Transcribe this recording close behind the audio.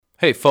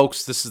Hey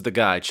folks, this is the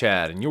guy,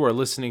 Chad, and you are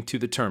listening to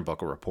The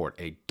Turnbuckle Report,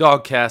 a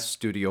Dogcast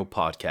Studio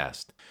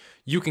podcast.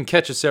 You can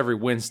catch us every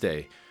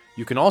Wednesday.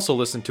 You can also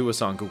listen to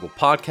us on Google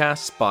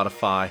Podcasts,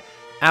 Spotify,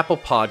 Apple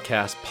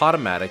Podcasts,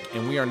 Podomatic,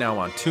 and we are now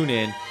on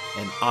TuneIn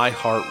and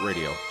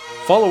iHeartRadio.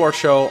 Follow our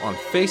show on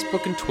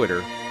Facebook and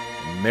Twitter.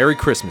 Merry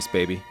Christmas,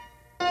 baby.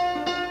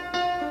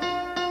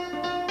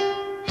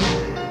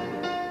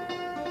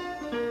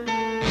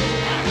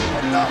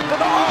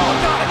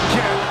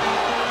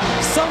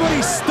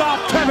 Somebody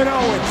stop Kevin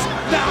Owens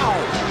now!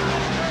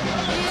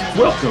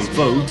 Welcome,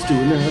 folks, to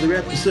another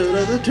episode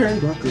of the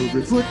Turnbuckle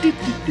Report.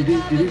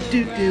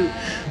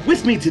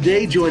 With me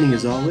today, joining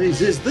as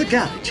always, is the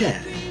guy,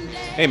 Chad.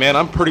 Hey man,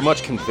 I'm pretty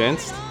much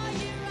convinced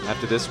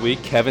after this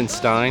week, Kevin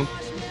Stein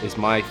is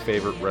my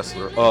favorite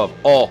wrestler of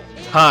all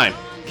time.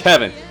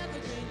 Kevin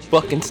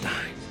fucking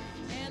Stein.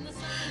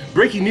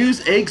 Breaking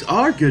news, eggs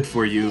are good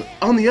for you.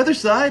 On the other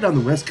side, on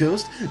the West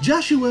Coast,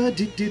 Joshua,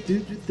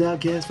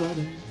 Dogcast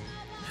father.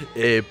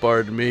 Hey,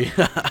 pardon me.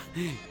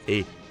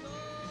 Hey.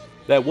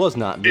 That was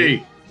not me.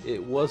 Hey.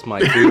 It was my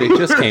food. It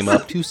just came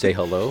up to say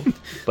hello,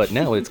 but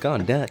now it's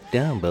gone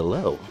down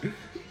below.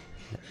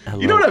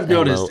 You know what I've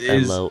noticed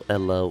is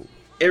hello.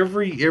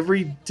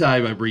 every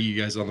time I bring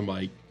you guys on the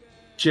mic,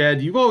 Chad,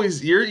 you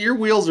always your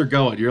wheels are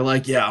going. You're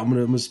like, yeah, I'm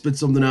gonna spit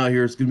something out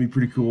here. It's gonna be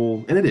pretty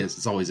cool, and it is.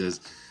 It always is.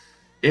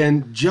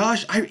 And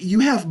Josh, you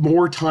have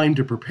more time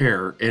to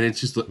prepare, and it's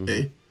just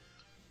like,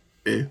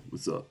 hey,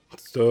 what's up?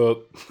 What's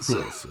up?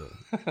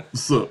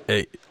 What's up?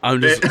 Hey,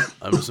 I'm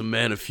just a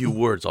man of few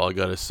words. All I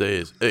gotta say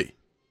is, hey,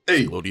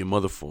 go to your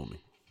mother for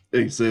me.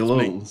 Hey, say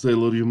hello. Say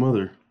hello to your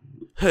mother.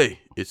 Hey,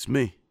 it's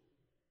me.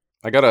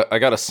 I got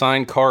a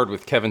signed card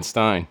with Kevin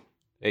Stein,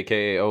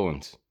 aka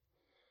Owens,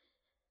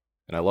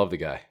 and I love the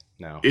guy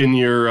now. In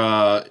your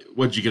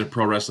what'd you get, a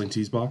Pro Wrestling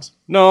Tees box?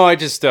 No, I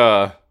just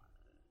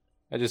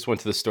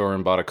went to the store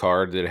and bought a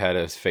card that had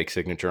a fake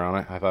signature on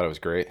it. I thought it was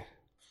great.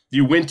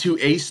 You went to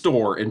a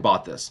store and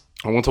bought this.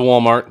 I went to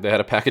Walmart. They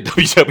had a pack of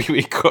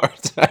WWE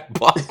cards. I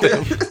bought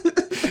them.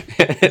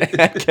 It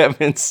had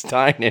Kevin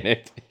Stein in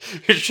it.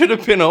 It should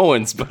have been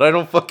Owens, but I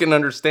don't fucking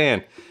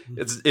understand.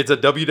 It's a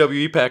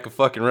WWE pack of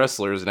fucking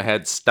wrestlers, and it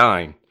had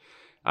Stein.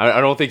 I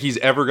don't think he's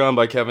ever gone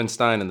by Kevin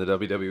Stein in the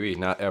WWE.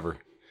 Not ever.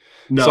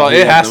 No, so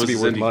it has to be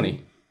worth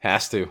money.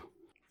 Has to.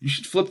 You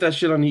should flip that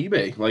shit on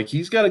eBay. Like,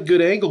 he's got a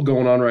good angle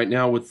going on right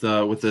now with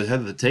the head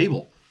of the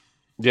table.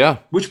 Yeah.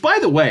 Which, by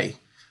the way,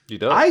 He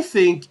does. I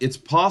think it's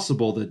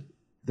possible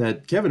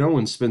that Kevin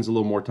Owens spends a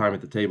little more time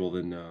at the table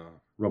than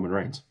Roman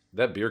Reigns.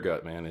 That beer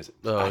gut, man, is.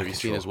 Have you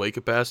seen his weight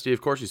capacity?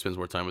 Of course he spends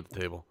more time at the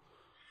table.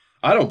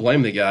 I don't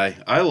blame the guy.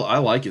 I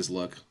like his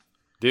look.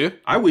 Do you?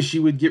 I wish he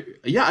would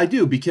get... Yeah, I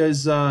do,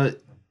 because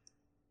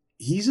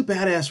he's a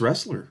badass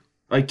wrestler.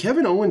 Like,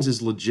 Kevin Owens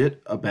is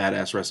legit a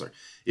badass wrestler.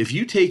 If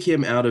you take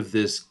him out of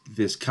this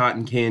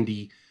cotton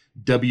candy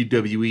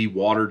WWE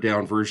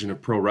watered-down version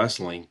of pro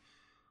wrestling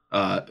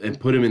and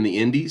put him in the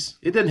indies,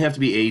 it doesn't have to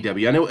be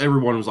AEW. I know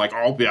everyone was like,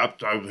 oh, yeah,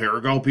 here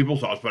we go, people,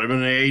 so let's put him in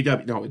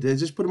AEW. No,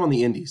 just put him on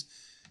the indies.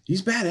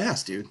 He's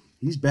badass, dude.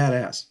 He's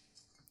badass.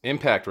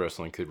 Impact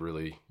Wrestling could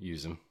really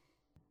use him.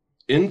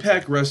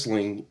 Impact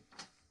Wrestling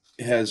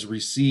has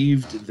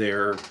received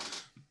their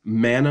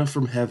manna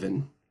from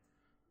heaven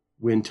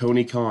when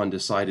Tony Khan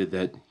decided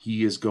that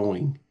he is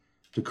going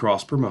to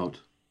cross-promote,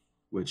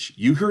 which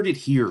you heard it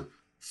here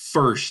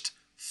first,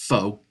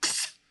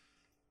 folks.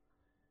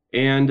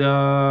 And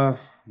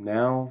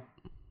now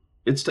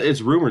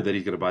it's rumored that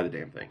he's going to buy the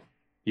damn thing.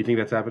 You think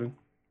that's happening?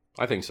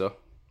 I think so.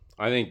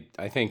 I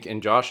think,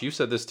 and Josh, you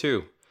said this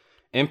too.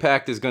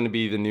 Impact is going to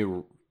be the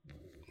new,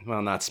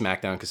 well, not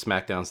SmackDown, because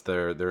SmackDown's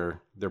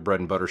their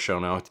bread and butter show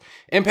now.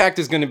 Impact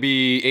is going to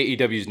be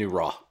AEW's new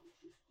Raw.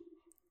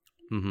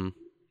 Mm-hmm.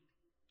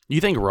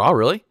 You think Raw,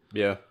 really?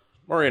 Yeah.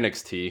 Or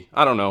NXT.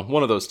 I don't know.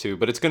 One of those two.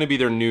 But it's going to be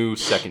their new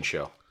second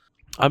show.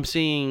 I'm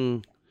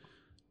seeing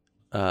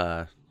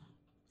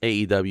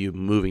AEW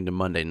moving to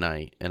Monday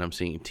night, and I'm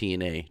seeing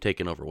TNA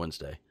taking over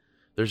Wednesday.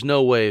 There's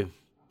no way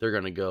they're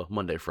going to go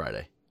Monday,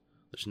 Friday.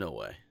 There's no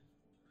way.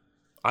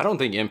 I don't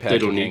think Impact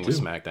can hang with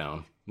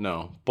SmackDown.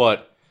 No.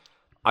 But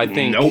I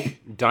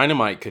think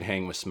Dynamite could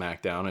hang with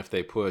SmackDown if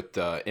they put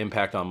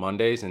Impact on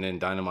Mondays and then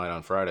Dynamite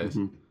on Fridays.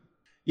 Mm-hmm.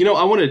 You know,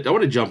 I want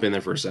to jump in there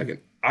for a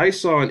second. I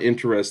saw an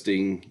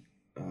interesting,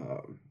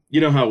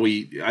 you know how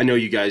I know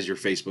you guys, your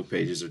Facebook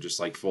pages are just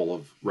like full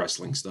of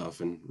wrestling stuff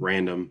and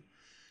random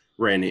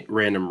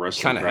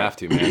wrestling. Kind of have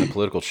to, man. The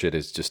political shit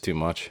is just too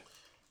much.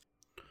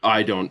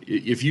 I don't.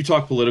 If you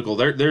talk political,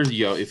 there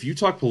you go. If you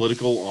talk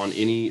political on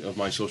any of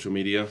my social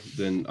media,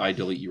 then I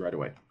delete you right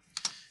away.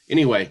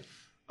 Anyway,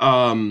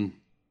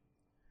 AEW,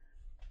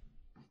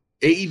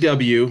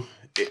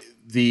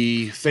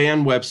 the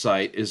fan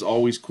website is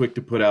always quick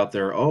to put out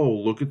there, oh,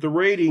 look at the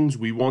ratings.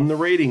 We won the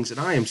ratings. And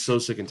I am so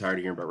sick and tired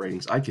of hearing about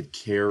ratings. I could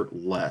care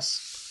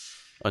less.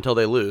 Until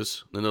they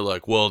lose. Then they're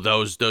like, well, that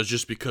was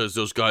just because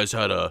those guys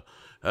had a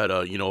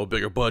a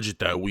bigger budget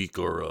that week,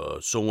 or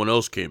someone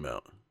else came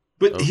out.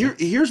 But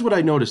here's what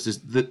I noticed is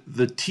that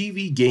the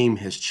TV game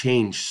has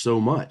changed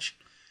so much.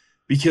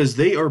 because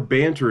they are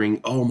bantering.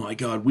 Oh my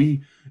God,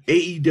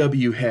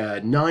 AEW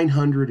had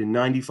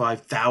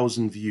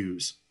 995,000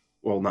 views.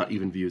 Well, not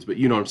even views, but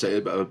you know what I'm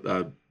saying.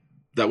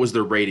 That was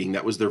their rating.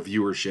 That was their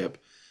viewership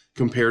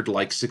compared to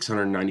like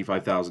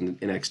 695,000 in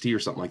NXT or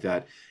something like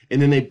that. And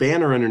then they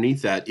banner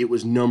underneath that. It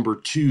was the number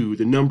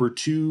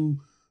two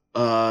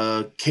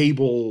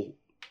cable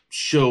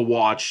show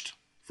watched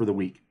for the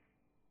week.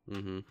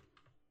 Mm-hmm.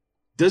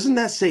 Doesn't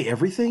that say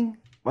everything?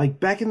 Like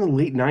back in the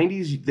late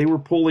 90s, they were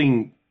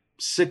pulling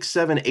 6,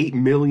 7, 8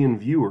 million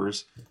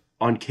viewers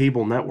on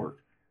cable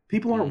network.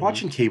 People aren't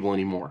watching cable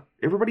anymore.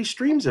 Everybody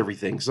streams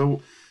everything.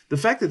 So the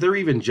fact that they're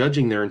even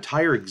judging their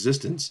entire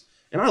existence,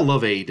 and I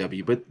love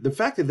AEW, but the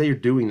fact that they are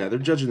doing that, they're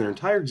judging their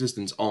entire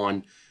existence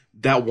on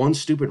that one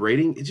stupid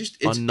rating.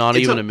 It's not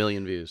even a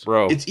million views,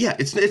 bro.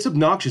 It's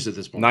obnoxious at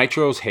this point.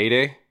 Nitro's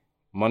heyday,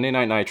 Monday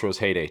Night Nitro's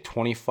heyday,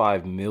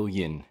 25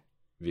 million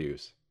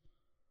views.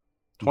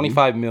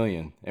 25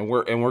 million, and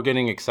we're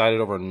getting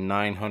excited over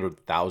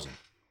 900,000.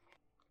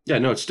 Yeah,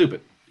 no, it's stupid.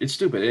 It's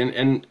stupid,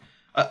 and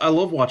I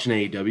love watching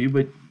AEW,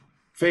 but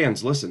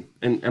fans, listen,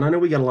 and I know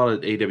we got a lot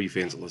of AEW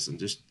fans that listen.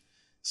 Just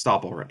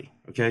stop already,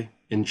 okay?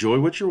 Enjoy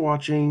what you're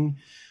watching.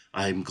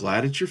 I'm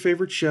glad it's your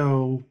favorite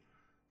show,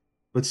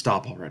 but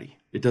stop already.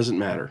 It doesn't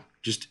matter.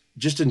 Just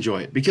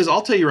enjoy it, because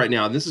I'll tell you right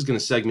now, and this is going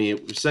to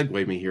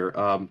segue me here.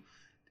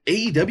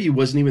 AEW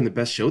wasn't even the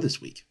best show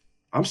this week.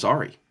 I'm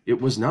sorry. It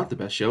was not the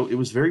best show. It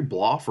was very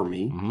blah for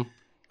me.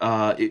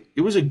 Mm-hmm.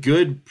 It was a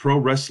good pro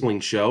wrestling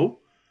show.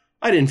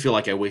 I didn't feel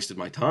like I wasted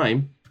my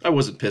time. I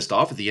wasn't pissed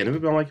off at the end of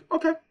it, but I'm like,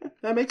 okay,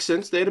 that makes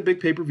sense. They had a big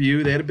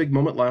pay-per-view. They had a big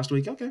moment last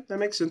week. Okay, that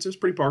makes sense. It was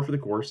pretty par for the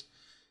course.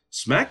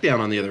 SmackDown,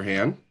 on the other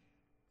hand,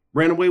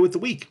 ran away with the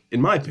week,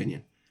 in my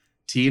opinion.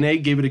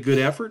 TNA gave it a good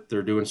effort.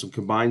 They're doing some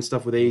combined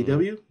stuff with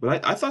AEW,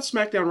 but I thought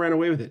SmackDown ran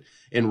away with it.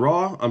 And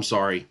Raw, I'm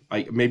sorry,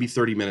 maybe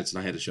 30 minutes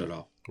and I had to shut it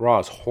off. Raw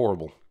is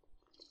horrible.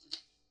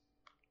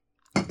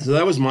 So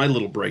that was my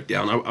little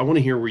breakdown. I want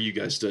to hear where you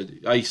guys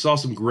stood. I saw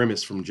some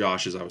grimace from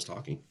Josh as I was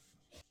talking.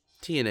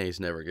 TNA's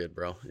never good,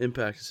 bro.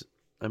 Impact's,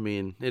 I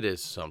mean, it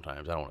is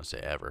sometimes. I don't want to say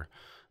ever.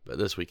 But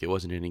this week it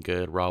wasn't any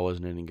good. Raw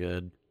wasn't any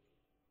good.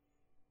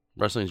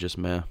 Wrestling's just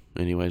meh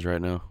anyways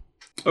right now.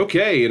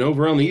 Okay, and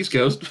over on the East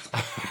Coast.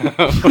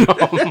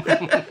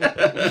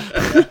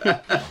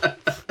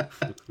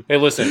 Hey,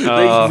 listen.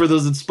 Thank you for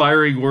those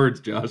inspiring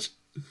words, Josh.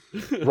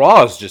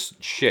 Raw is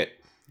just shit.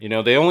 You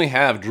know, they only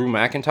have Drew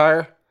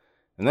McIntyre,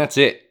 and that's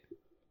it.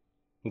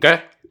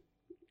 Okay?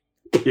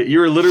 Yeah,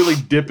 you're literally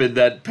dipping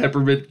that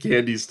peppermint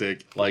candy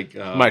stick like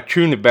my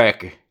tuna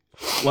back.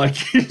 Like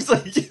it's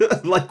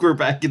like we're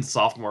back in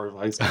sophomore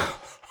high school.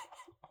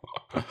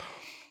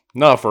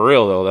 No, for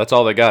real though, that's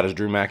all they got is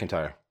Drew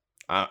McIntyre.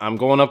 I'm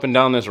going up and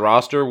down this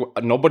roster.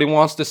 Nobody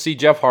wants to see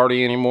Jeff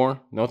Hardy anymore.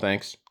 No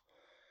thanks.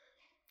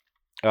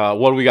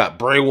 What do we got?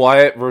 Bray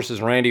Wyatt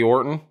versus Randy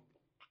Orton.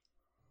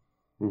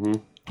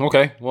 Mm-hmm.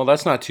 Okay, well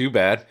that's not too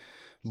bad,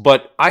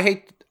 but I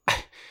hate.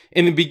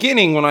 In the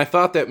beginning, when I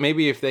thought that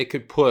maybe if they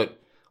could put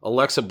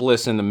Alexa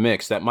Bliss in the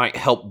mix, that might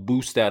help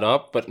boost that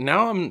up. But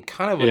now I'm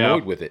kind of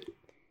annoyed with it.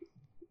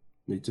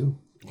 Me too.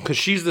 Because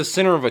she's the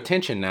center of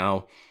attention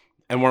now,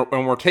 and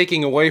we're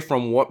taking away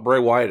from what Bray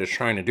Wyatt is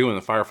trying to do in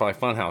the Firefly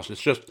Funhouse.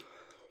 It's just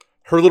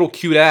her little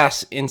cute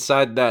ass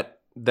inside that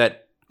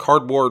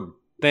cardboard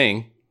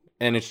thing,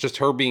 and it's just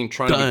her trying to be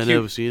cute. I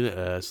never seen an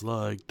ass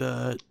like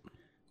that.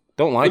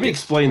 Don't like it. Let me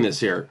explain this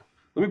here.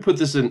 Let me put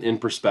this in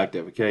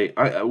perspective, okay?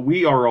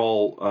 We are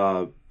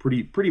all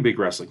pretty big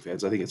wrestling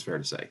fans. I think it's fair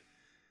to say.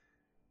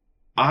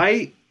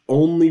 I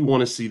only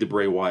want to see the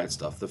Bray Wyatt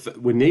stuff.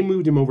 When they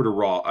moved him over to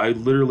Raw, I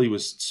literally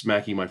was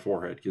smacking my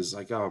forehead because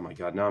like, oh my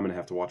God, now I'm going to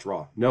have to watch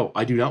Raw. No,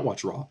 I do not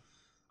watch Raw.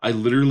 I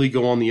literally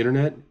go on the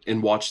internet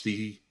and watch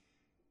the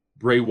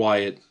Bray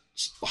Wyatt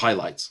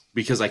highlights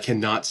because I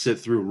cannot sit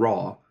through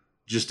Raw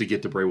just to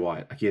get to Bray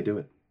Wyatt. I can't do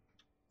it.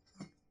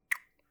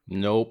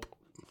 Nope.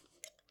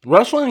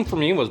 Wrestling for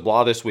me was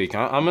blah this week.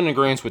 I'm in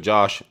agreement with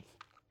Josh.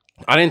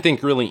 I didn't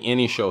think really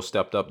any show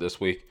stepped up this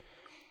week.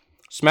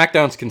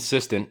 SmackDown's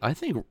consistent. I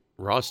think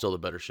Raw's still the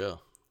better show.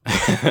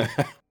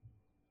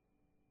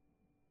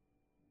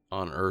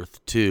 On Earth,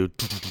 too.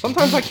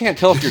 Sometimes I can't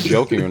tell if you're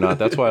joking or not.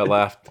 That's why I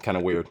laughed. Kind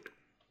of weird.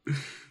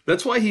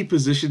 That's why he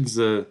positions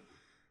the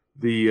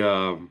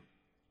oh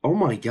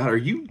my God, are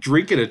you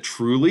drinking a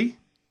Truly?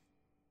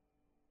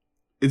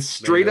 It's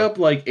straight up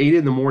like 8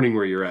 a.m.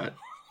 where you're at.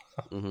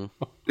 Mm-hmm.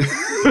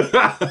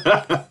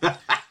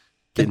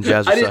 Getting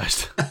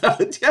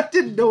jazzercised. I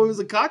didn't know it was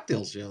a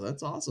cocktail show.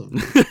 That's awesome.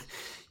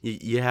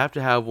 You have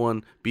to have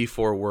one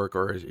before work,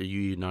 or are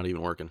you not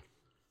even working?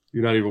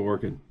 You're not even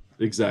working.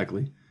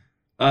 Exactly.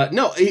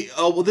 No.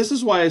 Well, this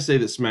is why I say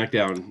that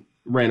SmackDown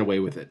ran away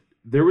with it.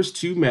 There was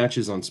 2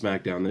 matches on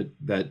SmackDown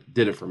that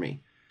did it for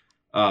me.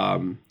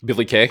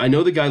 Billy Kay. I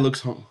know the guy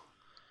looks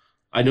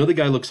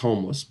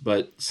homeless,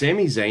 but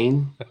Sami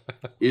Zayn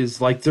is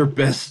like their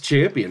best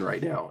champion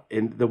right now.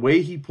 And the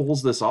way he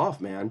pulls this off,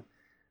 man,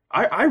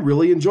 I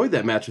really enjoyed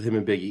that match with him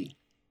and Big E.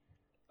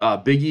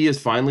 Big E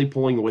is finally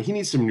pulling away. He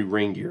needs some new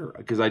ring gear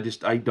because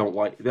I don't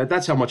like that.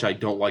 That's how much I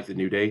don't like the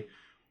New Day.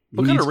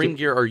 What kind of ring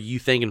gear are you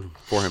thinking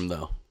for him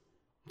though?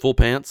 Full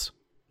pants,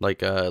 like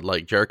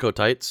Jericho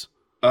tights.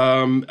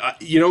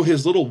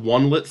 His little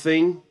one-lit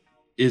thing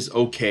is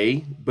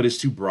okay, but it's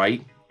too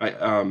bright.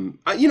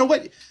 You know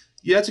what?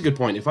 Yeah, that's a good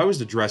point. If I was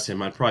to dress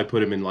him, I'd probably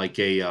put him in like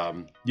a.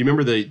 You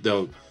remember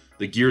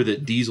the gear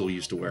that Diesel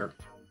used to wear?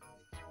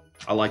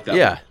 I like that.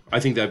 Yeah, one. I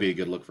think that'd be a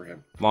good look for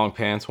him. Long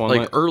pants, one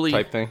like early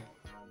type thing.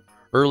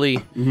 Early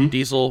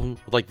Diesel,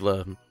 like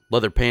the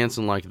leather pants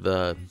and like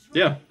the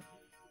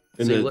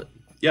and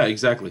yeah,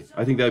 exactly.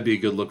 I think that'd be a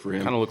good look for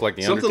him. Kind of look like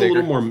the something Undertaker. A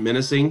little more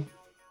menacing.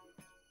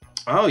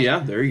 Oh yeah,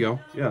 there you go.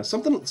 Yeah,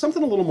 something a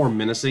little more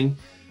menacing.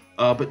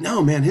 But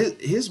no, man,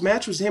 his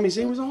match with Sami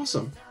Zayn was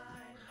awesome.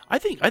 I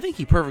think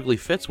he perfectly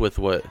fits with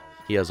what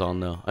he has on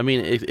though. I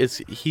mean,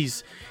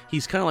 he's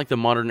kind of like the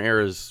modern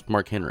era's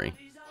Mark Henry.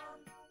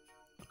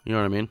 You know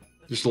what I mean?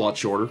 Just a lot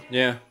shorter.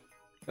 Yeah,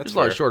 that's a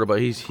lot shorter,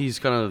 but he's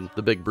kind of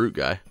the big brute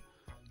guy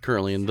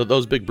currently, and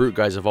those big brute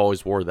guys have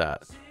always wore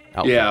that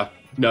outfit. Yeah,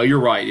 no, you're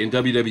right. In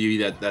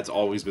WWE, that's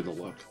always been the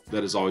look.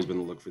 That has always been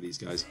the look for these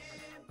guys.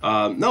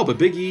 No, but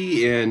Big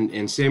E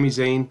and Sami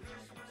Zayn,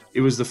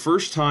 it was the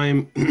first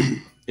time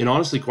in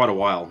honestly quite a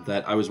while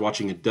that I was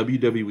watching a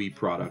WWE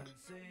product,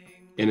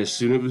 and as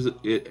soon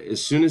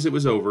as it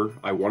was over,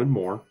 I wanted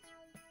more.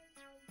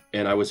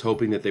 And I was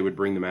hoping that they would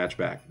bring the match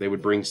back. They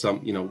would bring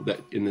some,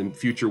 that in the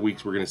future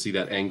weeks we're going to see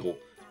that angle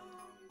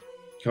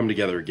come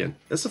together again.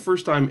 That's the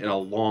first time in a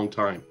long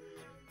time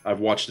I've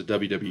watched a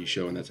WWE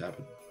show and that's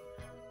happened.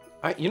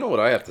 You know what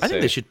I have to say? I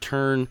think they should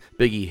turn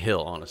Big E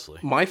heel, honestly.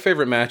 My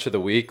favorite match of the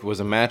week was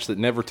a match that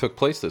never took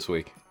place this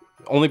week.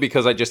 Only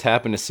because I just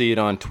happened to see it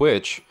on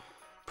Twitch,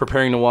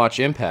 preparing to watch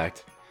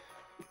Impact.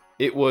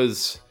 It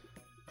was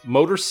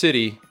Motor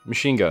City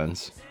Machine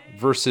Guns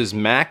versus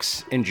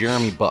Max and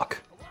Jeremy Buck.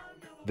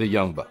 The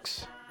Young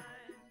Bucks,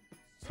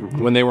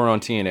 when they were on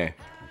TNA.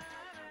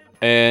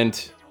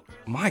 And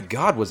my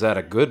God, was that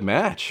a good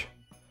match.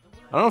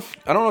 I don't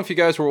know if you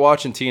guys were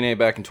watching TNA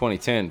back in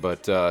 2010,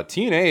 but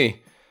TNA,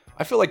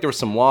 I feel like there were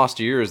some lost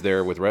years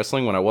there with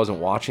wrestling when I wasn't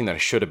watching that I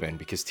should have been,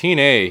 because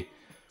TNA,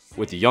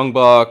 with the Young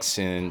Bucks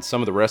and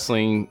some of the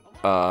wrestling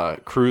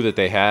crew that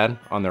they had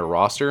on their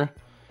roster,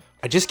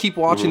 I just keep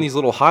watching these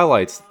little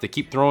highlights that they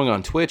keep throwing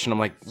on Twitch, and I'm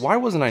like, why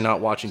wasn't I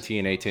not watching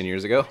TNA 10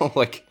 years ago?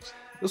 Like,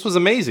 this was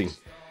amazing.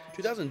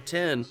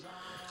 2010,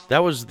 that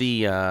was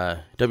the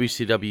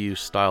WCW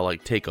style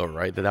like takeover,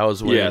 right? That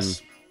was when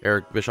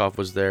Eric Bischoff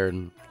was there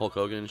and Hulk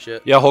Hogan and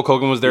shit. Yeah, Hulk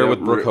Hogan was there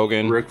with Brooke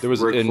Hogan. Ric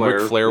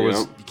Flair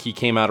was he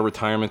came out of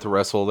retirement to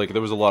wrestle. Like,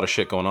 there was a lot of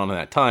shit going on in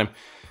that time,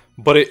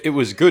 but it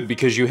was good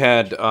because you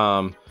had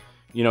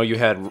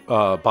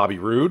Bobby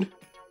Roode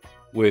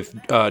with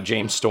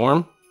James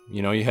Storm.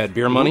 You had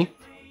Beer Money.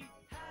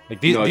 Like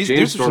these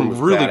are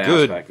some really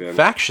good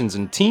factions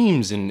and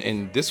teams,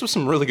 and this was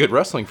some really good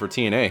wrestling for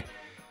TNA.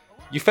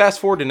 You fast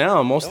forward to now,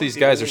 and most of these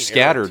guys are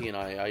scattered.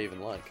 I even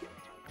like.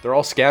 They're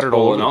all scattered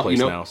all over the place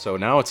now. So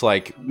now it's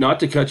like, not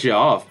to cut you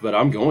off, but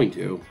I'm going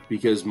to,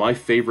 because my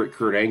favorite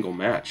Kurt Angle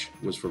match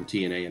was from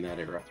TNA in that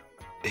era.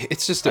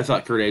 It's just I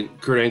thought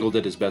Kurt Angle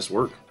did his best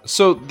work.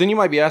 So then you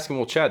might be asking,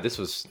 well, Chad, this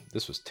was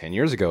 10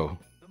 years ago.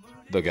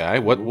 The guy,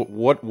 what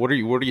are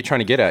you trying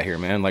to get at here,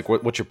 man? Like,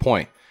 what's your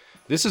point?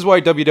 This is why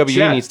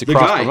WWE needs to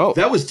cross promote.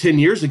 That was 10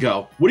 years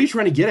ago. What are you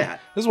trying to get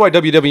at? This is why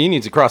WWE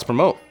needs to cross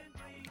promote.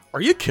 Are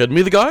you kidding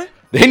me? The guy?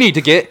 They need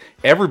to get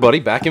everybody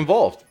back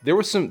involved. There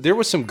was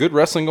some good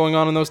wrestling going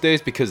on in those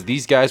days because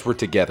these guys were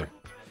together.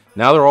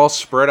 Now they're all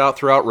spread out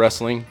throughout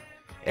wrestling.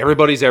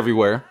 Everybody's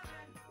everywhere.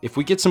 If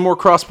we get some more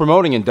cross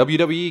promoting and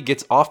WWE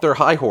gets off their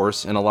high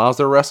horse and allows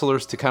their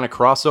wrestlers to kind of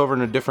cross over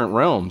into different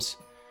realms,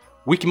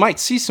 we might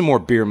see some more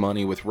Beer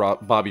Money with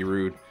Bobby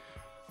Roode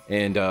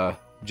and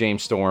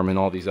James Storm and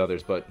all these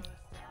others, but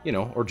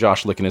or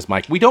Josh licking his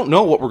mic. We don't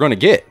know what we're going to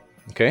get.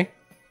 Okay,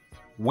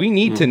 we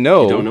need to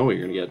know. You don't know what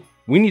you're going to get.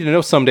 We need to know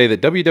someday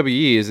that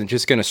WWE isn't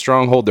just going to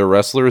stronghold their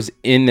wrestlers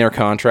in their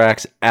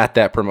contracts at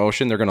that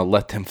promotion. They're going to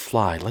let them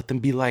fly. Let them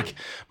be like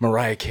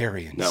Mariah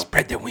Carey and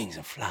spread their wings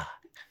and fly.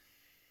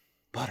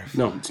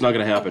 Butterfly. No, it's not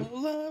going to happen.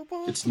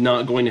 It's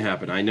not going to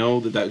happen. I know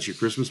that was your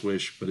Christmas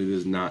wish, but it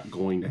is not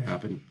going to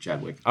happen,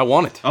 Chadwick. I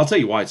want it. I'll tell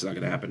you why it's not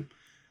going to happen.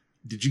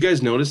 Did you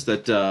guys notice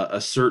that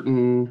a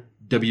certain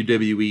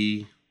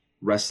WWE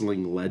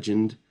wrestling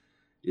legend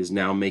is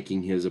now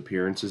making his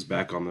appearances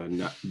back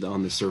on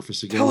the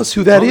surface again? Tell us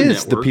who that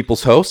is, the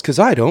People's Host, because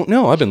I don't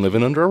know. I've been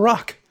living under a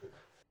rock.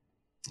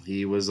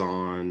 He was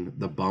on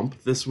The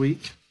Bump this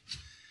week,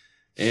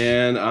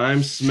 and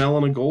I'm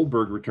smelling a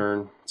Goldberg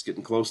return. It's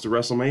getting close to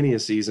WrestleMania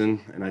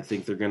season, and I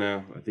think they're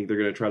gonna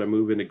try to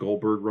move into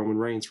Goldberg Roman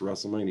Reigns for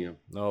WrestleMania.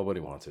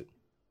 Nobody wants it.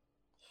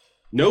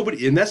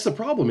 Nobody, and that's the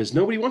problem, is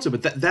nobody wants it.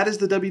 But that is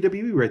the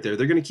WWE right there.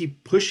 They're going to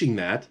keep pushing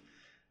that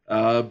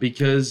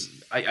because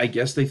I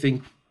guess they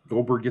think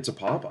Goldberg gets a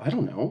pop. I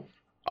don't know.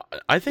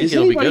 I think is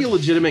anybody a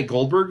legitimate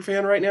Goldberg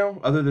fan right now,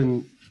 other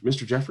than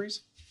Mr.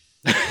 Jeffries?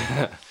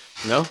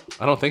 No,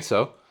 I don't think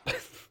so.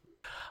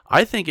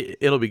 I think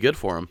it'll be good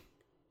for him,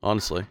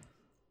 honestly.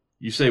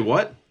 You say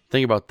what?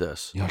 Think about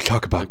this. You don't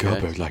talk about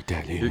Goldberg like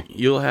that, dude.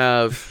 You'll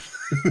have...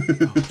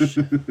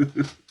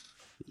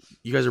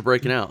 You guys are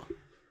breaking out.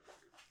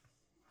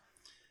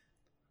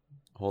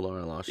 Hold on,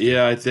 I lost you.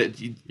 Yeah, guys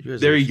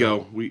there are you so-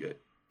 go. We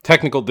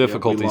Technical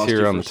difficulties lost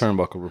here you on the for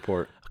Turnbuckle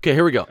Report. Okay,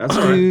 here we go. That's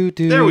all right.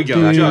 There we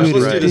go. Josh,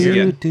 let's do this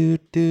again.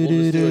 We'll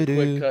just do a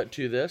quick cut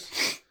to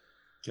this.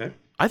 Okay.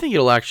 I think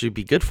it'll actually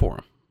be good for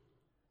him.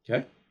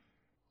 Okay.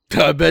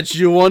 I bet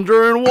you're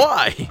wondering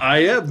why. I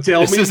am.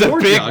 Tell This me is a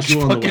more, big Josh.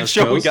 You on the fucking West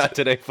show we Coast? got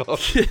today,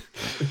 folks.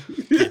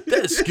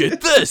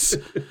 Get this.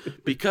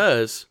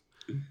 Because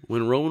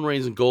when Roman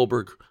Reigns and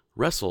Goldberg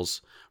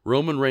wrestles,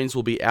 Roman Reigns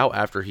will be out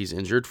after he's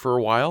injured for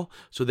a while,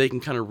 so they can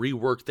kind of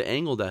rework the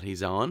angle that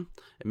he's on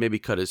and maybe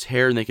cut his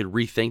hair, and they could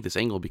rethink this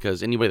angle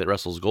because anybody that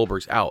wrestles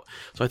Goldberg's out.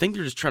 So I think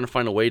they're just trying to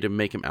find a way to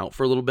make him out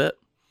for a little bit.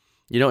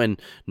 You know,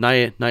 and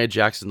Nia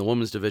Jax in the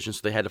women's division, so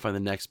they had to find the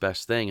next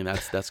best thing, and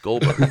that's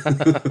Goldberg.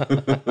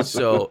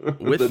 So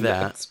with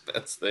that,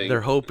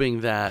 they're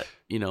hoping that,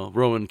 you know,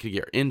 Roman could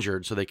get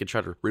injured so they could try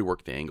to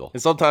rework the angle.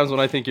 And sometimes when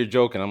I think you're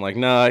joking, I'm like,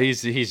 nah,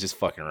 he's just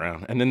fucking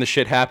around. And then the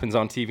shit happens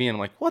on TV, and I'm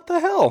like, what the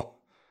hell?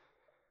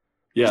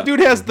 Yeah. This dude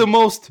has the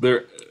most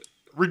There.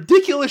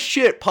 ridiculous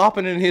shit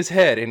popping in his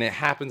head, and it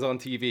happens on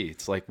TV.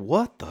 It's like,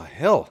 what the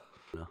hell?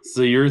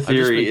 So your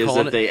theory been is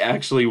calling that it- they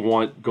actually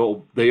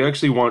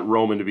want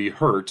Roman to be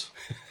hurt,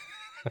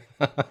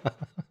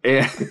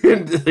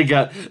 and they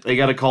got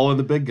to call in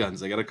the big guns.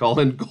 They got to call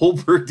in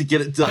Goldberg to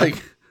get it done.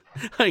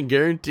 I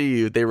guarantee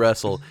you, they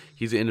wrestle.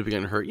 He's going to be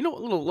getting hurt. You know,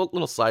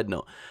 little side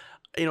note.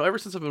 You know, ever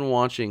since I've been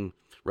watching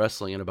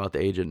wrestling at about the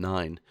age of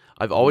 9,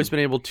 I've always been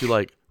able to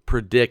like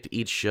predict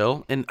each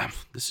show, and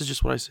this is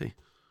just what I see.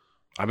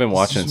 I've been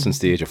watching it since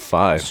the age of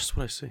 5. It's just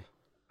what I see.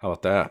 How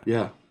about that?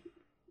 Yeah,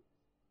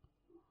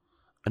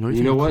 I know You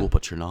you're know what? cool,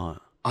 but you're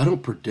not. I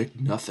don't predict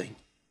nothing.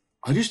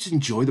 I just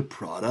enjoy the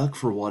product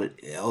for what it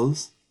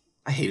is.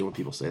 I hate it when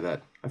people say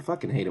that. I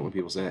fucking hate it when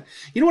people say that.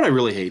 You know what I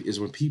really hate is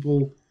when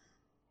people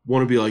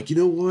want to be like, you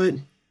know what?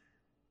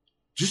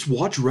 Just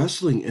watch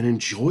wrestling and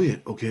enjoy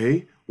it,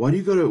 okay? Why do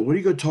you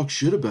gotta talk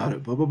shit about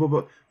it? Blah blah blah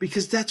blah.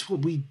 Because that's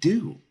what we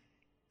do.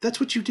 That's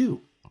what you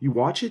do. You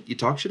watch it, you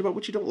talk shit about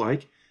what you don't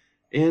like,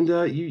 and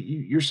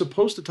you're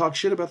supposed to talk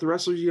shit about the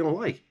wrestlers you don't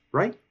like,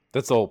 right?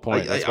 That's the whole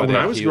point. That's why When they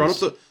I have was growing up,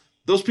 heels.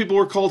 those people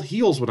were called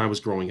heels when I was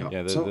growing up.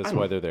 Yeah, So, that's I don't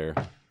why know. they're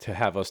there, to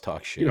have us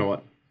talk shit. You know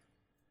what?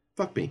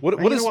 Fuck me. What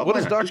You know is- what Why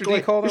does not? Dr. Just D go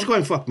ahead- call Just them? go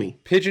ahead and fuck me.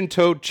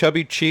 Pigeon-toed,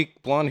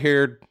 chubby-cheeked,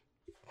 blonde-haired.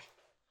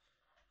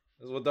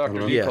 That's what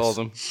Dr. D Yes. calls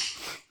them.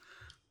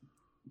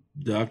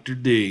 Dr.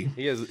 D.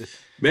 He is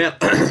Man,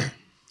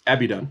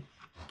 Abby Dunn.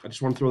 I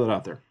just want to throw that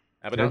out there.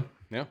 Abaddon.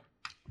 Yeah.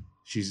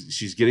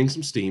 She's getting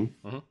some steam.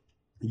 Mhm.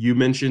 You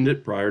mentioned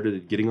it prior to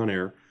getting on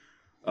air.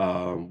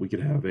 We could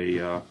have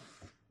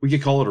we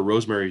could call it a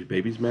Rosemary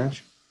Babies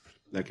match.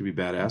 That could be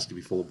badass. Could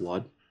be full of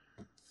blood.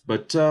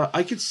 But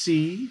I could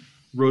see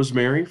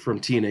Rosemary from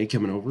TNA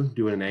coming over,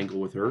 doing an angle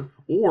with her,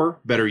 or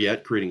better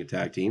yet, creating a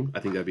tag team. I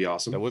think that'd be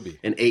awesome. That would be.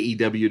 And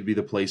AEW would be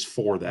the place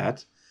for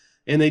that.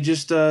 And they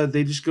just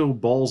go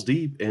balls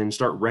deep and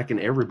start wrecking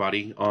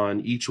everybody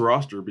on each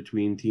roster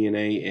between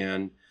TNA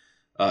and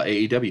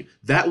AEW.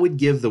 That would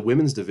give the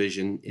women's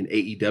division in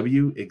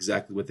AEW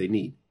exactly what they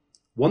need.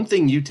 One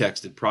thing you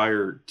texted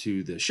prior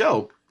to the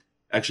show,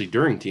 actually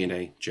during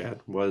TNA, Chad,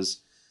 was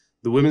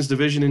the women's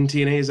division in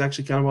TNA is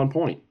actually kind of on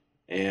point.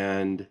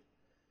 And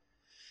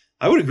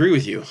I would agree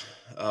with you.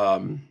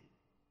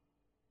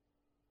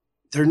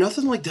 They're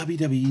nothing like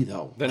WWE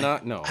though. They're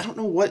not. No. I don't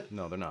know what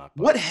No, they're not.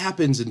 but- what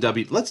happens in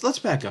Let's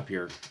back up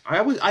here.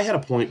 I had a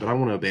point, but I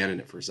want to abandon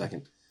it for a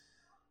second.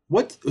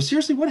 What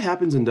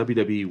happens in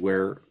WWE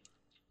where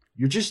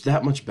you're just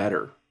that much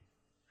better?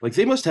 Like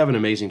they must have an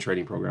amazing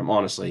training program,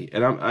 honestly.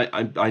 And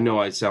I know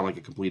I sound like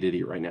a complete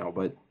idiot right now,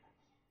 but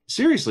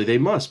seriously, they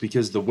must,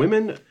 because the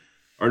women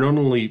are not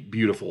only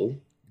beautiful,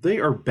 they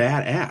are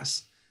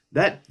badass.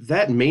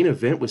 That main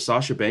event with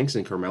Sasha Banks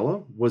and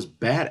Carmella was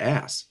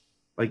badass.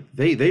 Like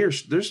they're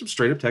some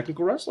straight up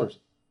technical wrestlers.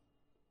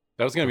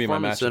 That was going to be my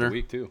Performance match of Center. the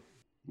week, too.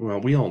 Well,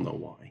 we all know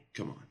why.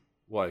 Come on.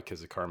 Why?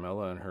 Because of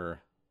Carmella and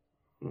her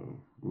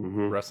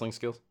Mm-hmm. wrestling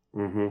skills?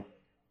 Mm-hmm.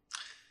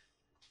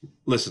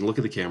 Listen, look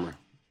at the camera.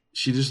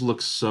 She just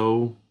looks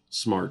so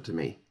smart to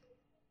me.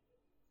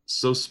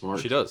 So smart.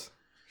 She does.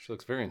 She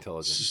looks very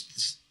intelligent.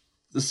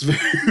 This is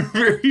very,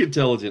 very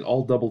intelligent.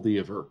 All double D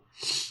of her.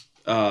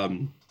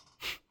 Corey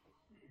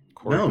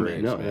No,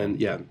 Graves, man, no, and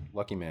yeah,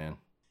 Lucky man.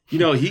 you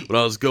know he. When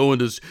I was going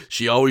to,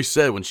 she always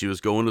said when she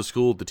was going to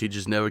school, the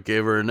teachers never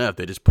gave her an F.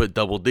 They just put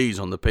double D's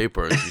on the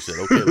paper, and she said,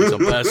 "Okay, at least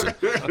I'm passing."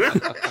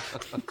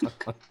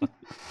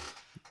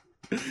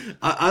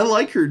 I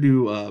like her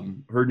new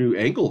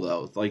angle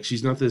though. Like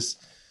she's not this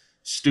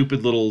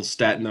stupid little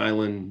Staten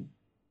Island,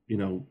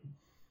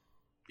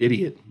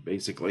 idiot.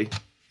 Basically,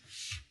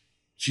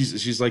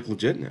 she's like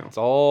legit now. It's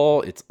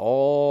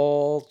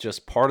all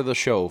just part of the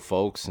show,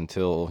 folks,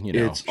 until,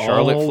 It's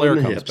Charlotte all Flair in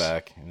the comes hips.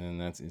 back, and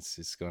then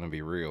it's going to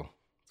be real.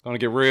 It's going to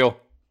get real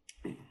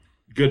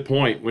Good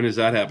point. When does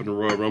that happen to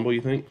Royal Rumble?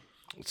 You think?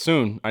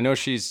 soon. I know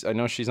she's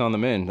on the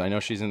mend. I know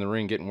she's in the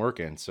ring getting work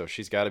in, so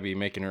she's got to be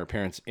making her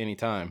appearance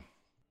anytime.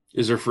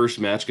 Is her first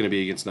match going to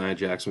be against Nia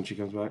Jax when she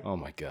comes back? Oh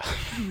my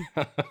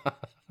god.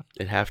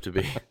 It'd have to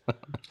be.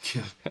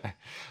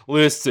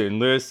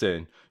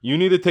 Listen. You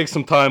need to take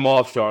some time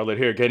off, Charlotte.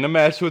 Here, get in a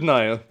match with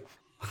Nia.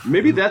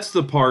 Maybe that's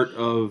the part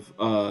of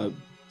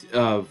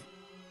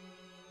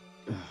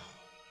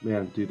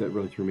man, dude, that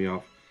really threw me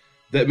off.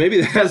 That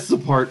maybe that's the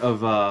part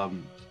of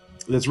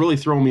that's really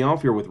throwing me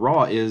off here with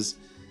Raw is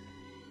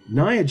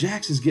Nia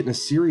Jax is getting a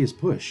serious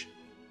push.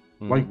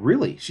 Like,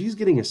 really, she's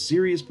getting a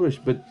serious push,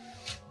 but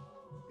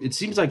it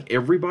seems like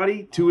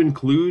everybody, to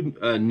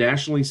include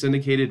nationally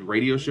syndicated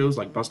radio shows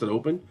like Busted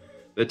Open,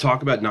 that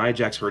talk about Nia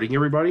Jax hurting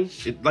everybody.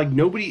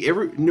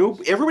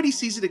 Everybody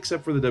sees it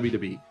except for the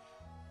WWE,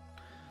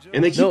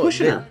 and they keep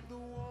pushing her.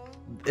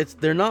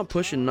 They're not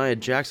pushing Nia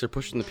Jax. They're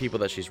pushing the people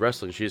that she's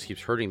wrestling. She just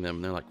keeps hurting them,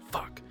 and they're like,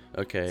 "Fuck,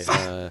 okay,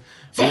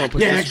 we want to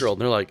push this girl."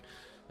 And they're like,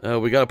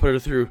 "We got to put her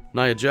through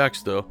Nia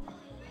Jax, though."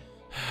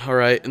 All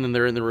right, and then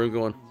they're in the room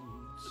going,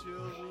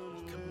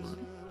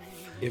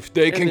 if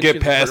they can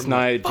get past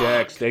Nia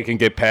Jax, they can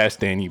get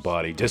past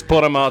anybody. Just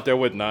put them out there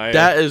with Nia.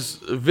 That is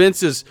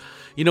Vince's.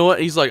 You know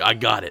what? He's like, I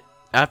got it.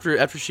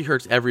 After she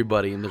hurts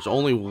everybody, and there's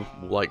only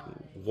like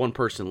one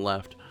person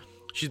left,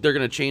 they're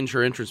gonna change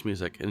her entrance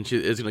music, and she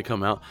is gonna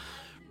come out.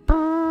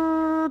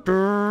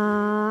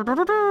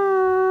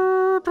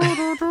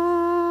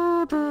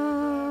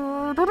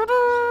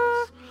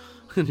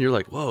 And you're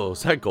like, whoa,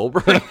 is that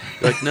Goldberg?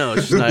 Like, no,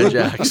 it's just Nia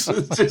Jax.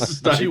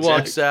 She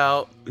walks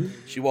out.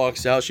 She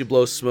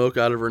blows smoke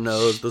out of her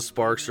nose. The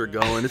sparks are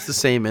going. It's the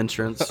same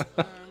entrance.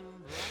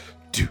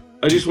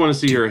 I just want to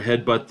see her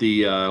headbutt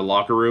the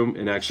locker room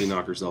and actually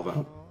knock herself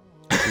out.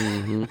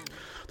 Mm-hmm.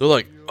 They're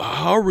like,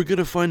 how are we going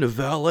to find a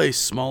valet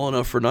small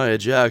enough for Nia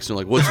Jax? And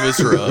like, what's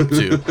Viscera up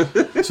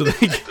to? So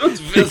what's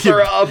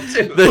Viscera up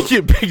to? They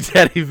get Big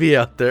Daddy V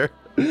out there.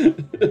 You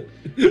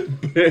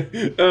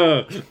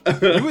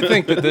would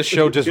think that this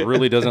show just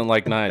really doesn't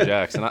like Nia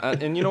Jax,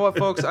 and you know what,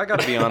 folks? I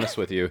gotta be honest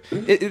with you.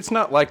 It's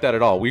not like that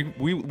at all. We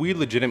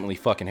legitimately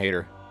fucking hate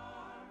her.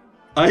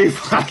 I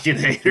fucking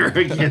hate her.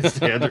 I can't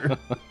stand her.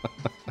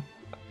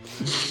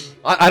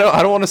 I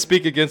don't want to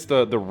speak against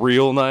the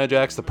real Nia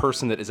Jax, the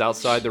person that is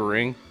outside the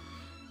ring.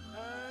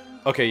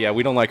 Okay, yeah,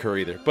 we don't like her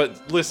either.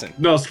 But listen,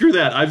 no, screw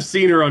that. I've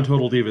seen her on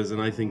Total Divas,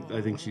 and I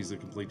think she's a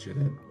complete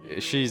shithead.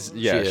 She's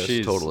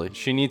totally.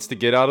 She needs to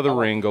get out of the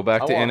ring, go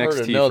back to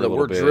NXT to know for a that little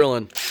we're bit.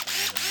 Drilling.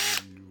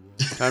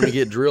 Time to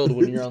get drilled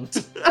when you're on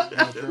the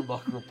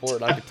Turnbuckle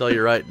Report. I can tell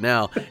you right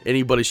now,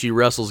 anybody she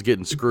wrestles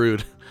getting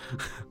screwed.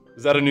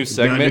 Is that a new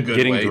segment?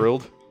 Getting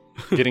drilled?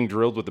 Getting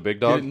drilled with the big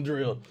dog? Getting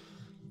drilled.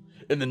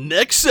 And the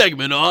next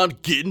segment on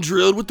Getting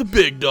Drilled with the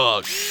Big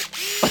Dog.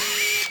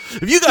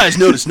 Have you guys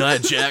noticed Nia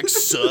Jax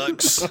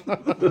sucks?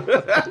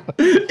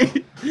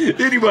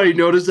 Anybody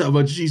notice how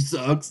much she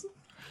sucks?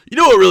 You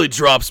know what really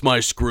drops my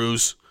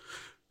screws?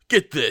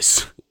 Get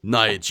this,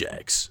 Nia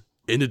Jax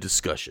in a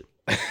discussion.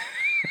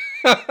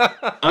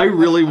 I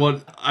really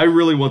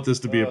want this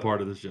to be a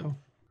part of the show.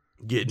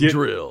 Getting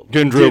drilled.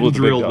 Getting drilled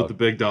with the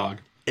big dog.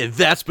 And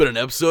that's been an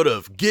episode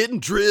of Getting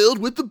Drilled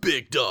with the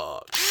Big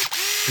Dog.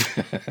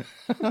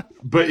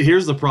 But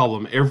here's the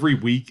problem. Every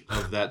week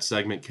of that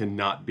segment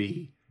cannot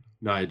be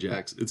Nia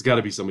Jax. It's got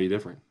to be somebody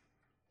different.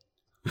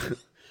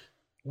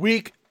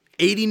 Week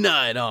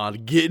 89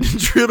 on Getting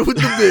Drilled with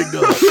the Big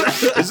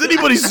Dog. Has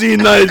anybody seen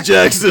Nia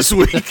Jax this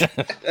week?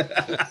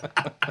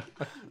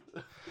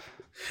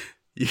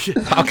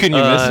 How can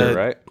you miss it,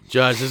 right?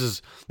 Josh, this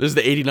is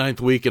the 89th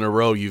week in a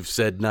row you've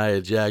said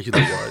Nia Jax. You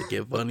think, well, I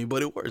get funny,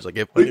 but it works. I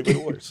get funny, but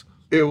it works.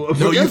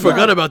 No, you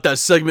forgot about that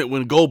segment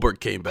when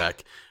Goldberg came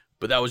back,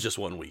 but that was just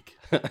 1 week.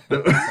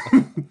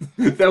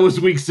 That was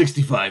week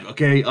 65,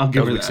 okay? I'll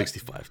give her week that.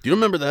 65. Do you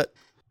remember that?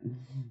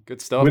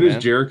 Good stuff, When man.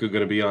 is Jericho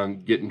going to be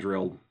on Getting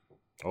Drilled?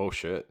 Oh,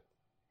 shit.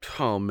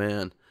 Oh,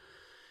 man.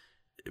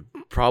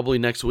 Probably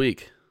next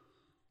week.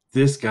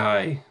 This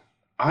guy,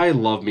 I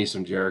love me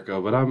some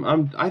Jericho, but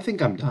I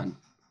think I'm done.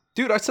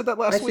 Dude, I said that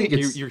last week.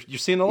 You're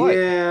seeing the light.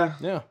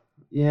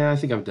 Yeah, I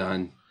think I'm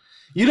done.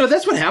 You know,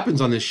 that's what happens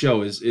on this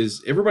show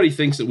is everybody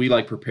thinks that we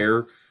like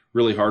prepare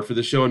really hard for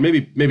the show, and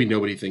maybe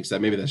nobody thinks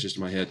that. Maybe that's just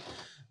in my head.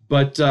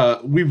 But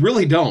we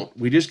really don't.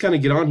 We just kind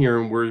of get on here,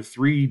 and we're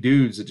three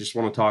dudes that just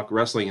want to talk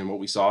wrestling and what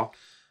we saw.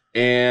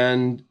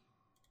 And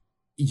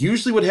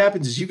usually what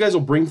happens is you guys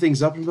will bring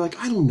things up and be like,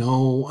 I don't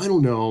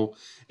know.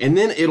 And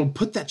then it'll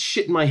put that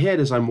shit in my head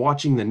as I'm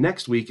watching the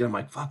next week, and I'm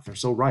like, fuck, they're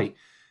so right.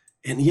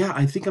 And yeah,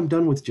 I think I'm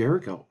done with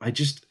Jericho. I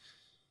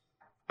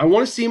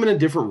want to see him in a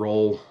different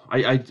role.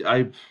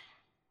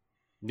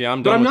 Yeah,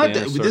 I'm done. But I'm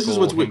with not. the This is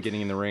what's weird. getting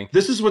in the ring.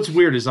 This is what's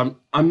weird is I'm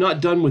not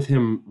done with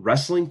him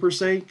wrestling per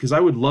se, because I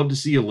would love to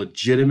see a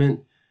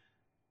legitimate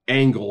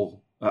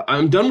angle.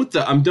 I'm done with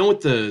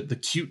the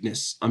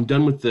cuteness. I'm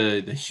done with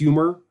the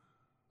humor.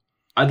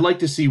 I'd like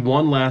to see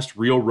one last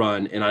real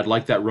run, and I'd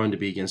like that run to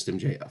be against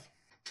MJF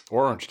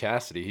or Orange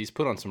Cassidy. He's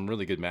put on some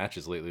really good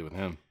matches lately with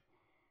him.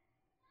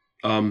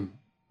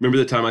 Remember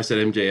the time I said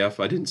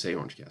MJF? I didn't say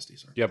Orange Cassidy.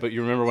 Sorry. Yeah, but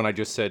you remember when I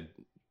just said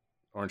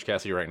Orange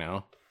Cassidy right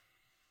now?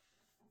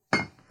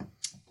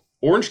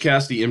 Orange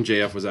Cassidy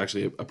MJF was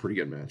actually a pretty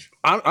good match.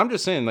 I'm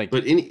just saying, like,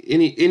 But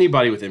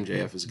anybody with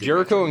MJF is a good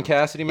Jericho match. and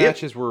Cassidy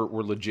matches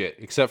were legit,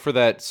 except for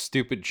that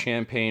stupid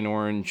champagne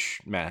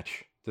orange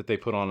match that they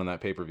put on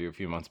that pay-per-view a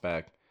few months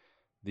back.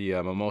 The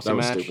Mimosa That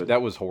was match, stupid.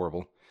 that was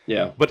horrible.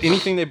 Yeah. But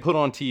anything they put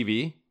on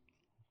TV,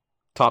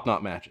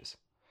 top-notch matches.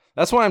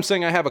 That's why I'm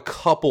saying I have a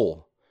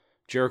couple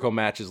Jericho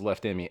matches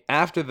left in me.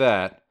 After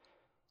that,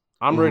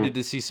 I'm ready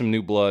to see some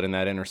new blood in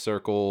that inner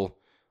circle.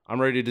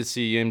 I'm ready to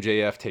see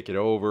MJF take it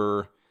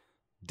over,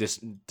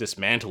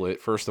 dismantle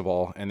it, first of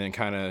all, and then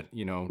kind of,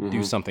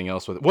 do something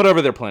else with it.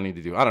 Whatever they're planning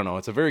to do. I don't know.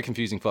 It's a very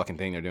confusing fucking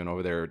thing they're doing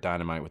over there at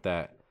Dynamite with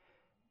that.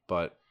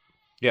 But,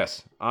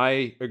 yes,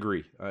 I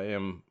agree. I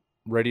am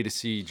ready to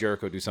see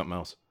Jericho do something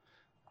else.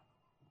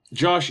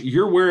 Josh,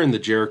 you're wearing the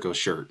Jericho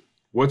shirt.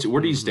 Where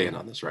do you stand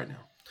on this right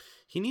now?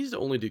 He needs to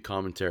only do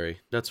commentary.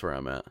 That's where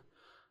I'm at.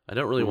 I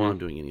don't really want him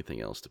doing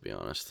anything else, to be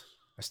honest.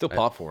 I still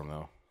pop for him,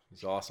 though.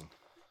 He's awesome.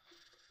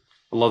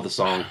 I love the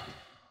song.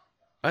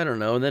 I don't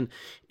know. And then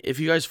if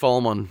you guys follow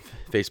him on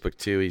Facebook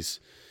too,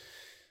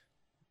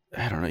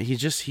 I don't know. He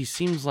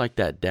seems like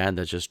that dad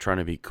that's just trying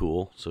to be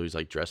cool. So he's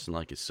like dressing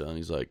like his son.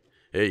 He's like,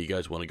 hey, you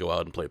guys want to go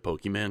out and play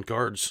Pokemon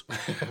cards?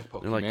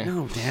 They're like,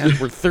 no, Dad,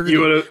 we're 30.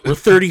 We're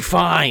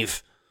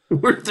 35.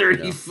 We're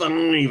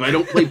 35. I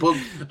don't play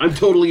I'm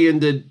totally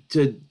into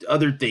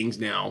other things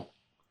now.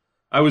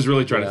 I was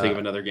really trying to think of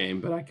another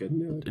game, but I couldn't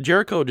do it.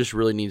 Jericho just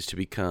really needs to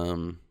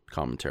become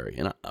commentary,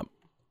 and that'd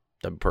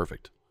be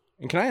perfect.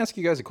 And can I ask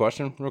you guys a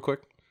question real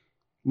quick?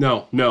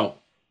 No.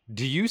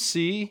 Do you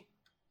see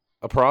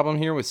a problem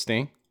here with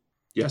Sting?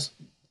 Yes.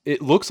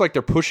 It looks like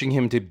they're pushing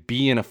him to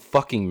be in a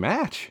fucking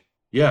match.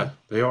 Yeah,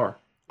 they are.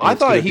 I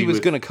thought he was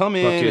going to come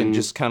in and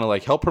just kind of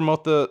like help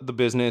promote the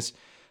business,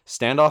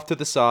 stand off to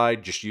the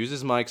side, just use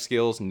his mic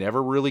skills,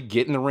 never really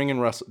get in the ring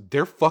and wrestle.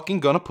 They're fucking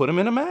going to put him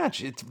in a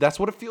match. That's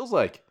what it feels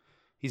like.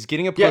 He's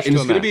getting a push to a match. Yeah, and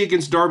it's going to be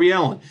against Darby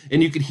Allin.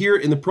 And you can hear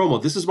it in the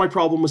promo. This is my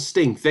problem with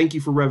Sting. Thank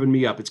you for revving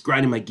me up. It's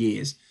grinding my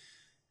gears.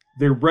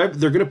 They're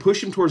going to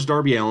push him towards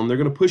Darby Allin. They're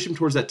going to push him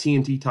towards that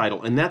TNT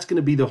title, and that's going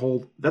to be the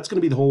whole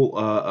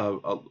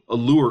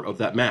allure of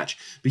that match.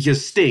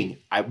 Because Sting,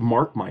 I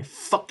mark my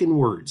fucking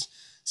words,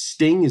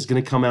 Sting is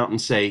going to come out and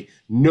say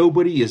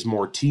nobody is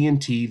more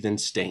TNT than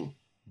Sting.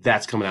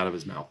 That's coming out of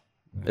his mouth.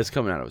 It's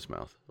coming out of his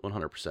mouth,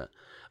 100%.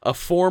 A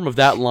form of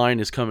that line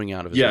is coming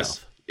out of his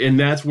mouth. And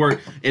that's where,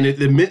 and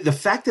the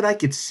fact that I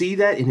could see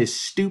that in his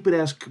stupid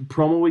ass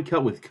promo he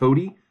cut with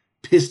Cody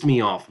pissed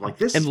me off. Like,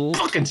 this is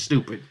fucking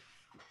stupid.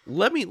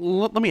 Let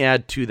me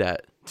add to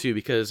that too,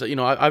 because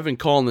I've been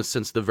calling this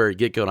since the very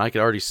get go, and I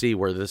can already see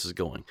where this is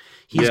going.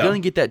 He's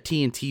going to get that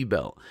TNT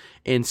belt,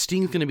 and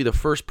Sting's going to be the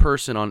first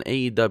person on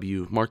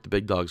AEW. Mark the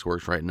Big Dog's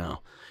words right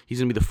now. He's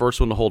going to be the first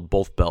one to hold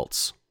both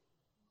belts.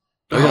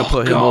 They're going to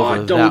put him over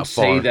that far. Don't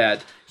say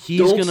that.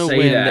 He's going to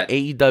win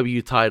the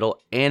AEW title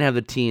and have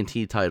the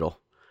TNT title.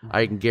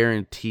 I can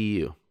guarantee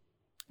you.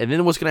 And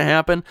then what's going to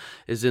happen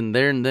is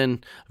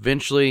then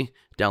eventually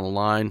down the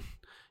line,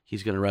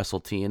 he's going to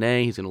wrestle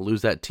TNA. He's going to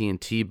lose that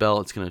TNT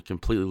belt. It's going to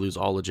completely lose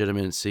all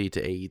legitimacy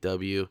to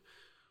AEW.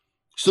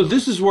 So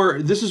this is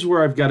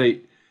where I've got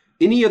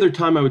any other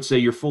time I would say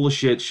you're full of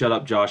shit. Shut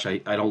up, Josh. I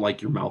don't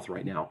like your mouth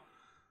right now.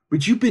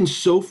 But you've been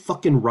so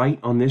fucking right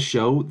on this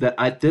show that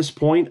at this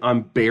point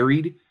I'm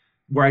buried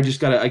where I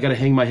gotta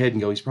hang my head and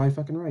go, he's probably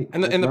fucking right.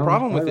 And the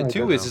problem with it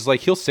too is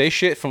like he'll say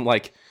shit from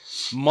like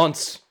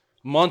months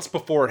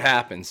before it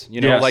happens.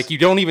 Yes. Like you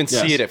don't even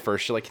see it at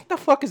first. You're like, what the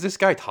fuck is this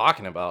guy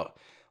talking about?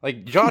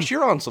 Like, Josh,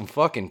 you're on some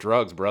fucking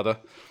drugs, brother.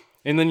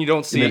 And then you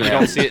don't see it,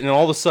 and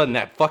all of a sudden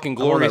that fucking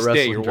glorious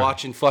day, you're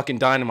watching fucking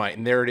Dynamite,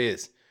 and there it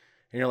is.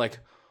 And you're like,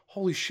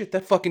 holy shit,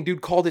 that fucking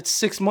dude called it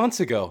 6 months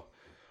ago.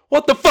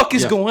 What the fuck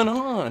is going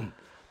on?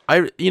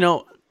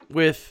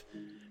 With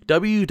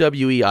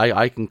WWE,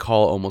 I can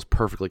call it almost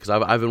perfectly, because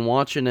I've been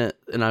watching it,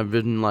 and I've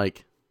been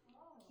like,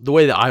 the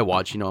way that I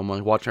watch, I'm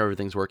like watching how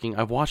everything's working.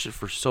 I've watched it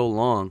for so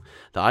long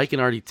that I can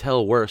already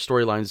tell where a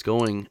storyline's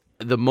going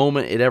the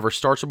moment it ever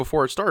starts or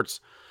before it starts.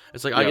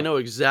 It's like, I can know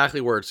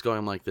exactly where it's going.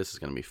 I'm like, this is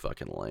going to be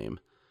fucking lame.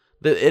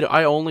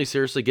 I only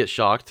seriously get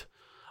shocked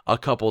a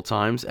couple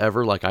times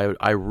ever. Like,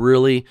 I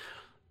really...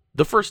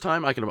 The first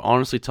time I can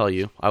honestly tell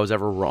you I was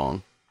ever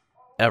wrong,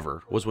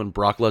 ever, was when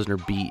Brock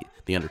Lesnar beat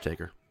The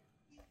Undertaker.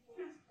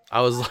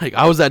 I was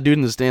that dude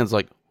in the stands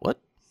like, what?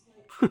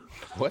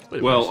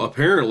 What? Well,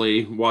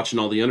 apparently, watching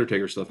all the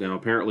Undertaker stuff now,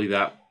 apparently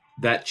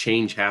that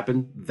change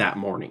happened that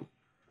morning.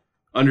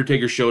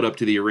 Undertaker showed up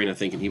to the arena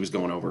thinking he was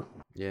going over.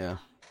 Yeah.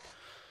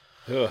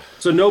 Ugh.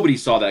 So nobody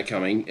saw that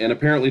coming, and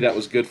apparently that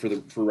was good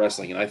for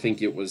wrestling, and I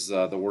think it was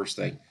the worst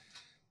thing.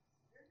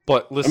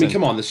 But listen, I mean,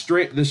 come on, the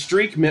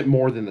streak meant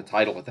more than the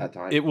title at that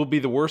time. It will be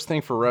the worst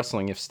thing for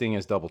wrestling if Sting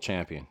is double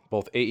champion,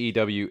 both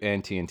AEW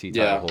and TNT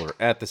title holder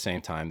at the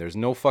same time. There's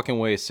no fucking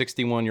way a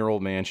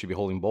 61-year-old man should be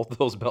holding both of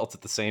those belts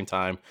at the same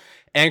time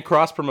and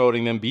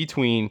cross-promoting them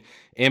between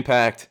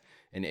Impact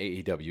and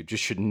AEW.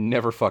 Just should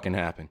never fucking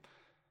happen.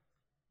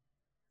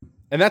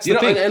 And that's the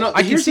thing. And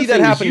I can see that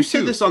happening You too.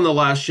 said this on the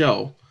last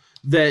show,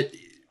 that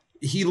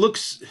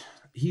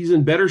he's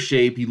in better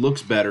shape, he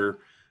looks better,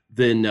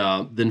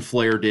 than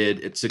Flair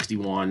did at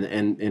 61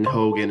 and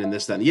Hogan and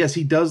this, that. And yes,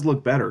 he does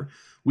look better.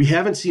 We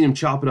haven't seen him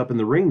chop it up in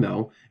the ring,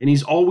 though, and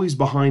he's always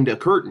behind a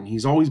curtain.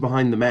 He's always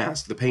behind the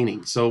mask, the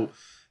painting. So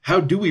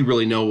how do we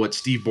really know what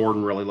Steve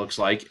Borden really looks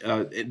like?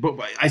 But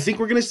I think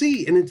we're going to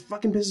see, and it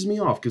fucking pisses me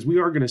off because we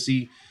are going to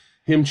see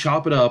him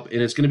chop it up, and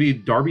it's going to be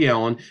Darby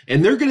Allin,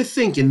 and they're going to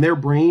think in their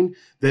brain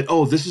that,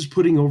 oh, this is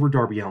putting over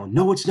Darby Allin.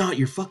 No, it's not.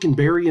 You're fucking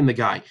burying the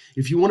guy.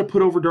 If you want to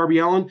put over Darby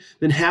Allin,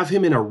 then have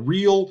him in a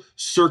real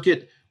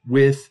circuit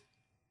with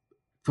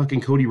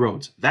fucking Cody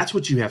Rhodes. That's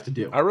what you have to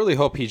do. I really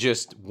hope he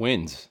just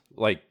wins,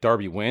 like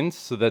Darby wins,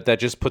 so that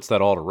just puts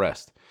that all to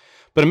rest.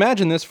 But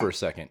imagine this for a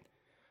second.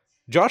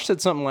 Josh said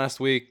something last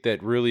week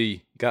that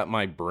really got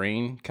my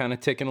brain kind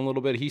of ticking a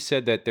little bit. He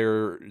said that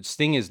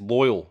Sting is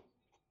loyal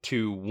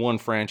to one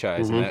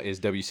franchise, and that is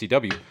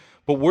WCW.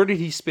 But where did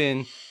he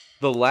spend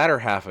the latter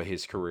half of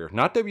his career?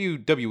 Not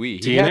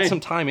WWE. He had some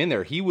time in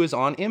there. He was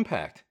on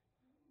Impact.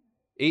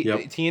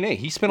 TNA.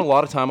 He spent a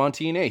lot of time on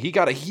TNA. He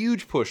got a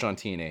huge push on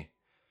TNA.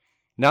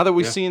 Now that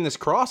we've seen this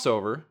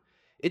crossover,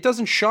 it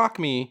doesn't shock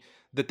me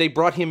that they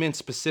brought him in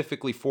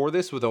specifically for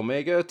this with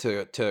Omega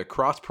to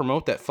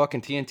cross-promote that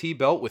fucking TNT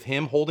belt with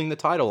him holding the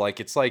title. Like,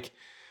 it's like,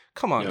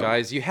 come on,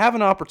 guys. You have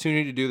an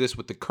opportunity to do this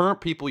with the current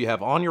people you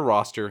have on your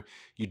roster.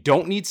 You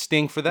don't need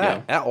Sting for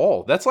that at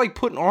all. That's like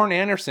putting Arn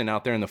Anderson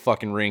out there in the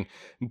fucking ring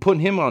and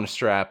putting him on a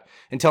strap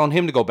and telling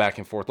him to go back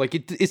and forth. Like,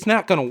 it's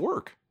not going to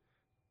work.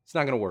 It's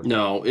not going to work.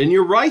 No, and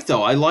you're right,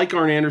 though. I like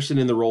Arn Anderson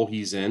in the role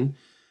he's in.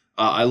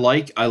 I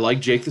like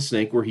Jake the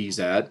Snake where he's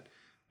at.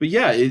 But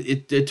yeah,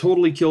 it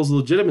totally kills the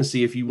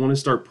legitimacy if you want to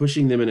start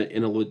pushing them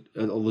in a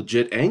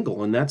legit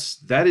angle. And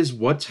that is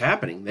what's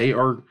happening.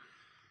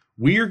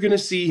 We are going to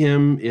see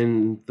him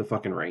in the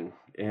fucking ring.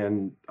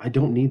 And I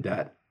don't need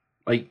that.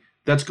 Like,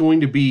 that's going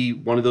to be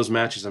one of those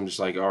matches I'm just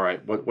like, all right,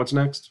 what's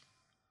next?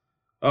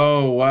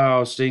 Oh,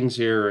 wow, Sting's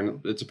here,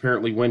 and it's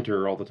apparently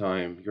winter all the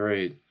time.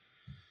 Great.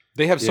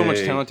 They have so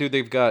much talent, dude.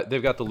 They've got the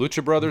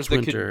Lucha Brothers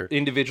that could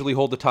individually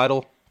hold the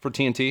title for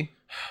TNT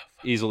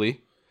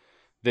easily.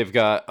 They've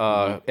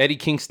got Eddie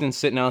Kingston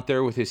sitting out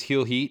there with his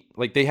heel heat.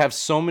 Like, they have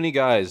so many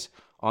guys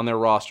on their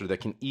roster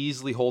that can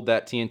easily hold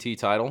that TNT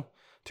title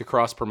to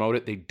cross-promote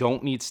it. They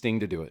don't need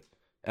Sting to do it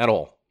at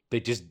all. They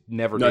just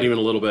never did. Not even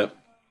a little bit.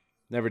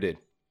 Never did.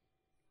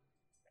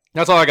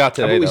 That's all I got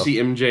today, How about we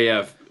see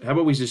MJF? How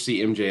about we just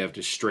see MJF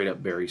just straight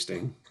up bury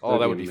Sting?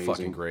 That would be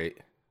fucking great.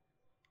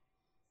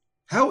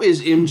 How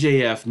is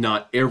MJF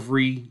not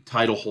every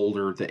title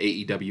holder that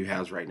AEW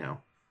has right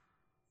now?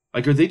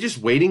 Like, are they just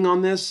waiting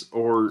on this,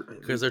 or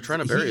because they're trying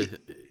to bury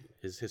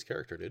his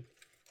character, dude?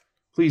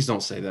 Please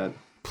don't say that.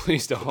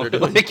 Please don't.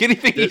 Like,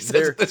 anything he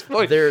says at this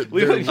point,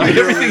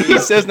 everything he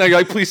says now, you're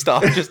like, please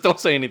stop. Just don't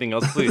say anything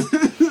else, please.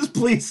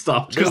 Please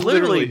stop. Just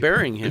literally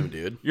burying him,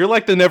 dude. You're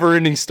like the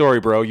never-ending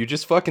story, bro. You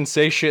just fucking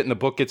say shit and the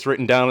book gets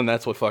written down, and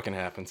that's what fucking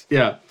happens.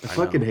 Yeah, I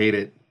fucking hate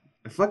it.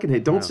 I fucking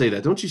hate. Don't say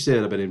that. Don't you say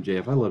that about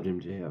MJF. I loved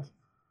MJF.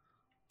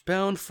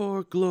 Bound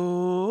for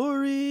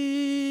glory.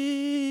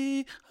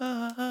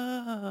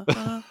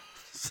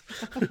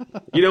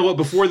 You know what?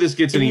 Before this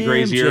gets any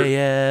crazier,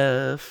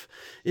 MJF,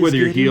 whether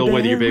you're heel,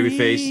 whether you're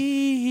babyface,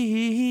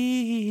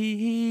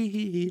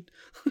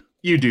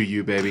 you do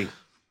you, baby.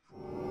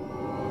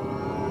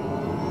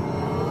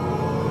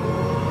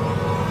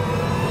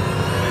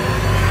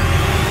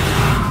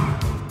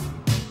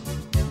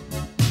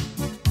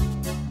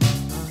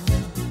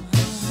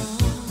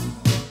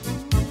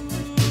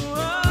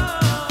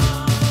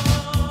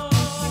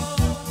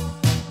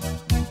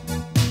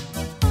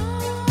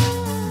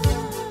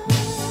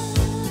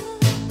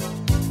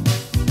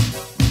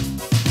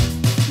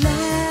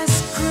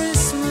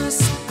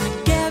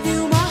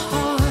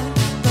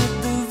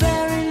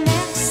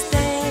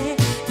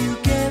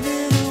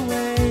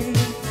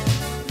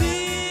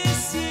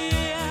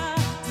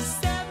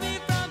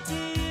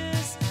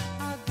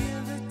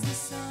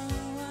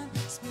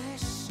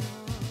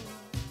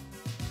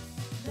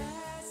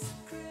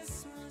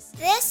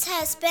 This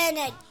has been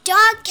a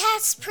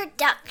Dogcast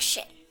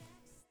production.